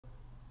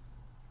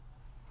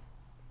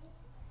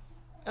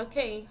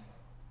Okay,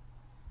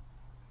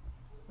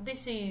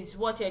 this is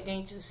what you're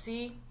going to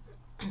see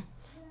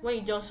when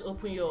you just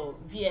open your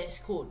VS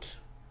Code.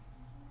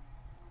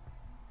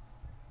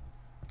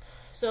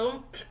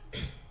 So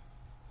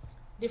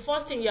the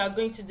first thing you are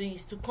going to do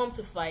is to come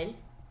to file.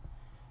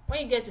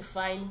 When you get to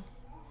file,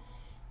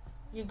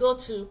 you go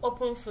to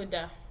open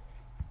folder.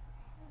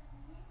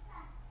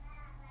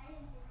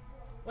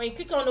 When you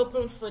click on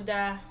open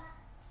folder,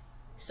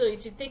 so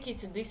it will take you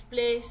to this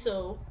place.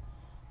 So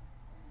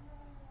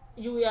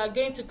you are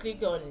going to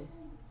click on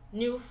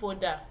new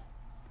folder.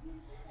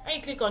 When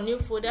you click on new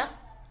folder,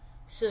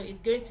 so it's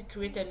going to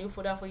create a new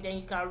folder for you. Then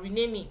you can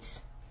rename it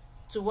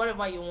to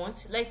whatever you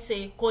want. Let's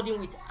say coding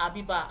with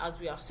Habiba, as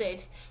we have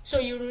said. So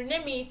you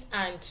rename it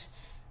and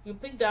you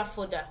pick that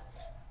folder.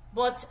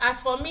 But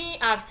as for me,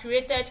 I've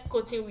created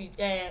coding with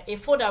a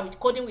folder with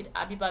coding with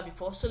Habiba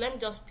before. So let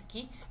me just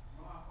pick it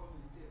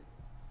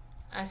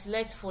and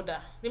select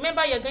folder.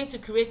 Remember, you're going to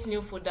create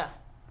new folder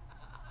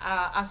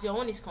as your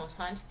own is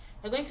concerned.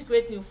 You're going to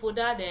create new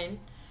folder, then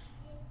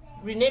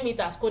rename it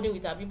as coding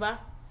with Habiba,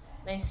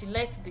 then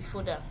select the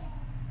folder.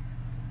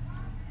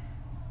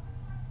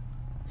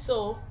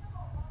 So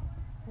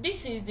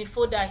this is the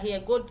folder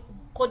here,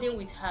 coding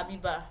with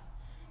Habiba.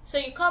 So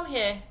you come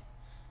here,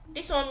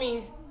 this one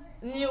means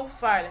new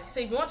file.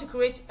 So if you want to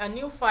create a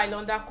new file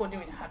under coding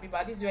with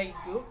Habiba, this is where you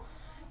go.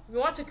 If you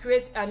want to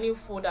create a new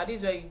folder, this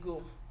is where you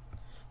go.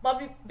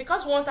 But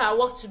because we want our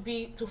work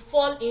to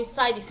fall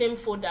inside the same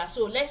folder,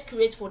 so let's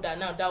create folder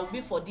now that will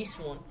be for this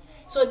one.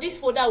 So this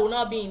folder will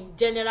not be in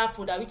general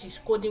folder, which is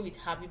coding with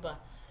Habiba.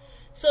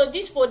 So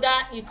this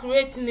folder, you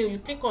create new, you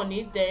click on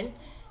it, then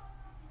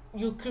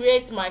you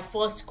create my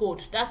first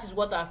code. That is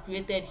what I've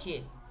created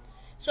here.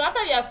 So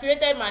after you have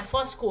created my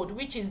first code,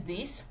 which is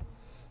this,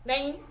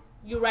 then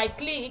you right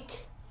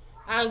click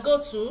and go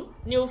to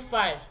new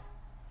file.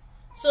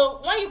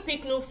 So when you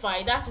pick new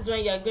file, that is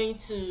when you are going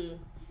to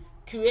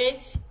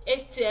create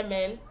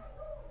HTML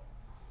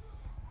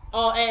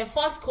or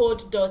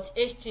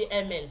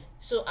firstcode.html.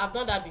 So I've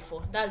done that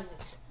before. That's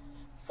it.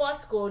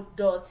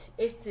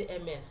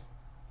 Firstcode.html.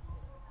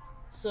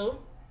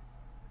 So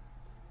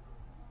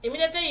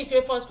immediately you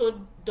create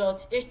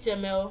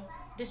firstcode.html,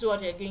 this is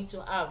what you're going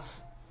to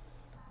have.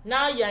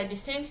 Now you are in the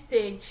same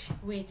stage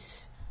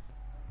with,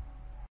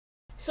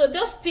 so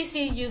those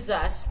PC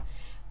users.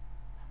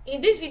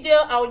 In this video,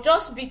 I'll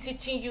just be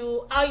teaching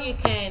you how you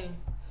can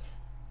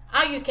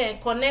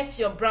connect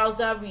your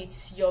browser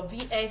with your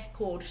VS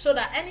Code, so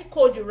that any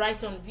code you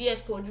write on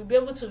VS Code, you'll be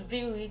able to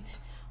view it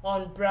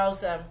on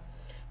browser.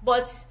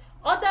 But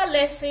other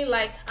lessons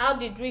like how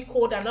did we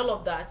code and all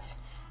of that,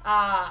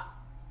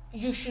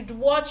 you should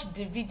watch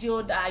the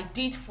video that I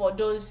did for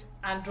those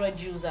Android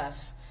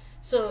users.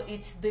 So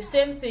it's the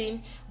same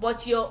thing,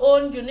 but your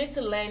own, you need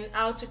to learn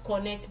how to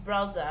connect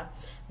browser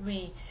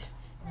with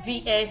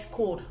VS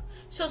Code.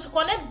 So to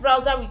connect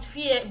browser with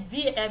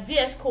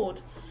VS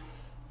Code,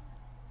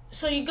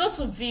 so you go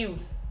to view.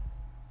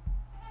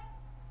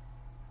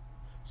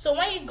 So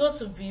when you go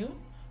to view,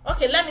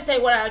 okay, let me tell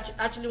you what I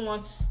actually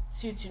want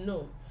you to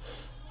know.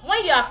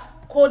 When you are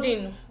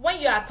coding, when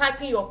you are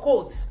typing your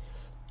codes,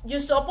 you're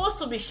supposed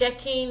to be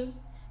checking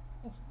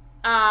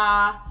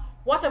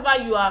whatever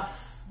you have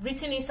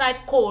written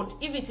inside code,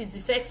 if it is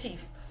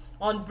effective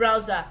on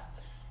browser.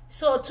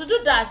 So to do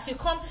that, you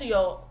come to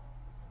your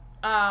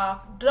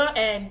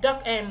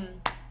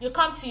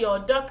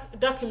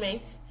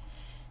document,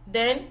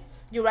 then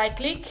you right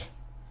click.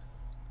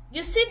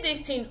 You see this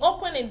thing,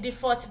 open in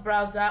default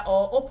browser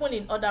or open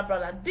in other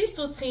browser. These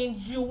two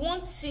things, you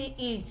won't see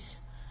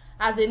it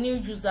as a new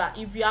user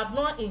if you have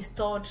not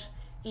installed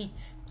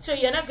it. So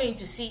you're not going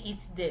to see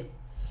it there.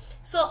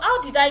 So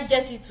how did I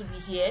get it to be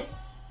here?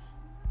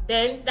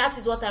 Then that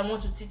is what I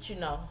want to teach you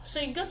now. So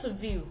you go to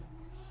view.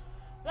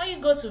 When you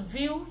go to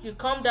view, you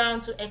come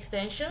down to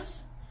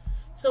extensions.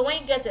 So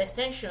when you get to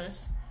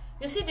extensions,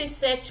 you see this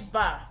search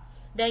bar.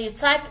 Then you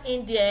type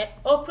in there,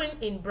 open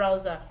in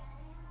browser.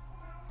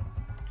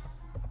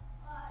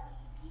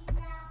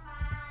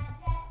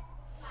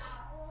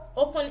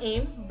 Open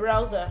in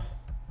browser.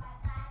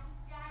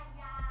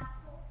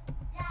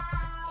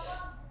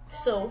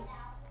 So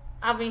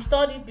I've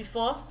installed it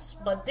before,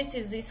 but this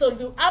is it. So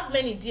you have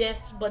many there,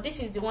 but this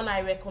is the one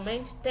I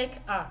recommend,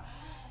 TechR.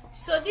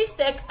 So this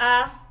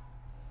TechR,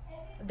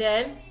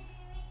 then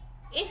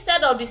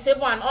instead of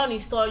disable and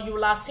uninstall, you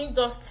will have seen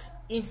just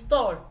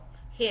install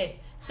here.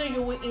 So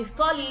you will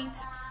install it,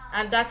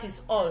 and that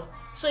is all.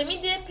 So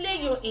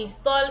immediately you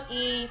install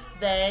it,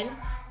 then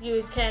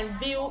you can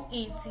view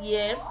it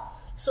here.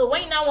 So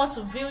when you now want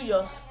to view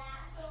yours,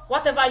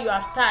 whatever you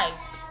have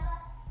typed,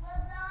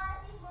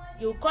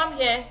 you come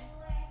here,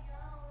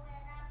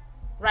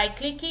 right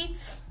click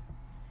it,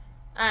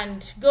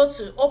 and go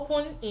to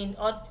open in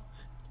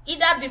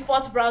either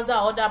default browser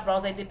or other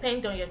browser. It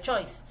depends on your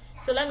choice.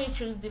 So let me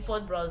choose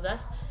default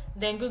browsers,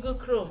 then Google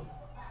Chrome.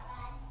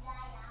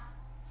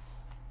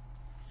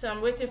 So I'm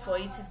waiting for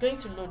it. It's going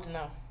to load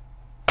now.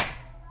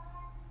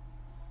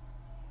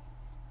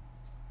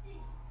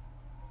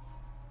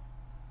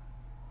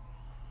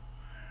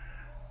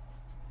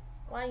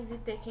 Why is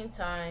it taking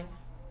time?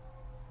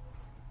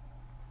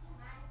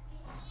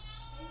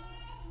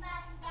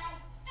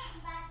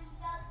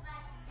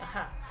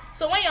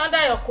 So when you're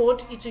under your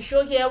code, it will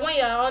show here. When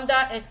you're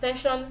under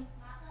extension,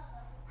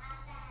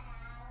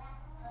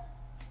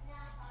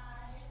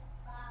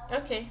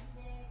 okay,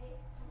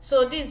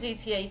 so this is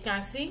it here. You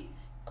can see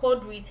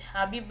code with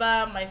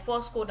Habiba, my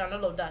first code, and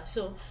all of that.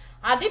 So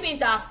I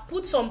didn't have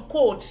put some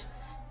code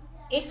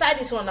inside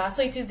this one now,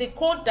 so it is the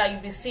code that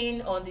you'll be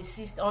seeing on the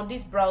system, on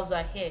this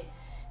browser here.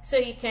 So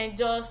you can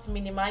just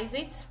minimize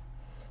it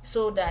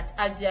so that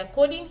as you're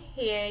coding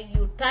here,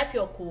 you type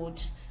your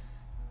code.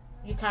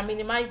 You can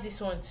minimize this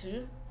one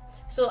too.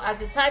 So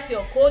as you type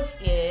your code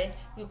here,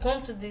 you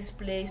come to this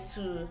place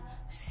to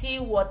see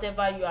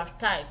whatever you have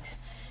typed.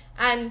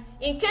 And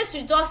in case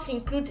you just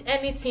include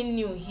anything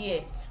new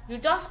here, you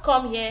just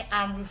come here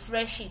and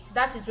refresh it.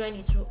 That is when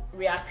it will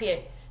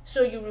reappear.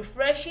 So you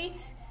refresh it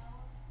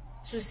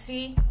to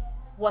see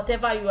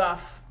whatever you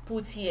have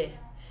put here.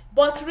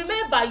 But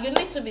remember, you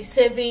need to be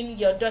saving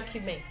your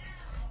document.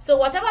 So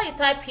whatever you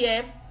type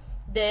here,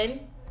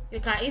 then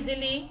you can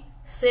easily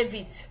save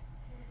it.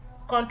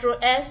 Control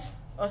S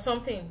or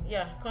something,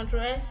 yeah,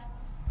 Control S,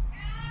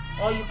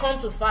 or you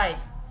come to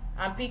File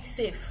and pick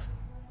Save.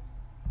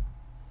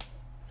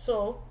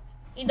 So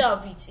either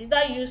of it,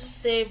 either you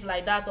save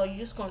like that or you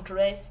use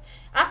Control S.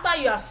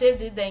 After you have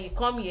saved it, then you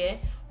come here,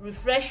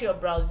 refresh your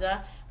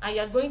browser, and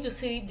you're going to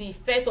see the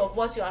effect of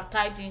what you have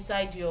typed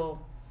inside your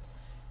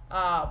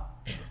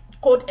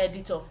code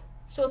editor.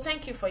 So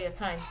thank you for your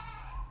time.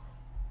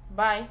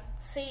 Bye.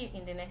 See you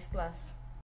in the next class.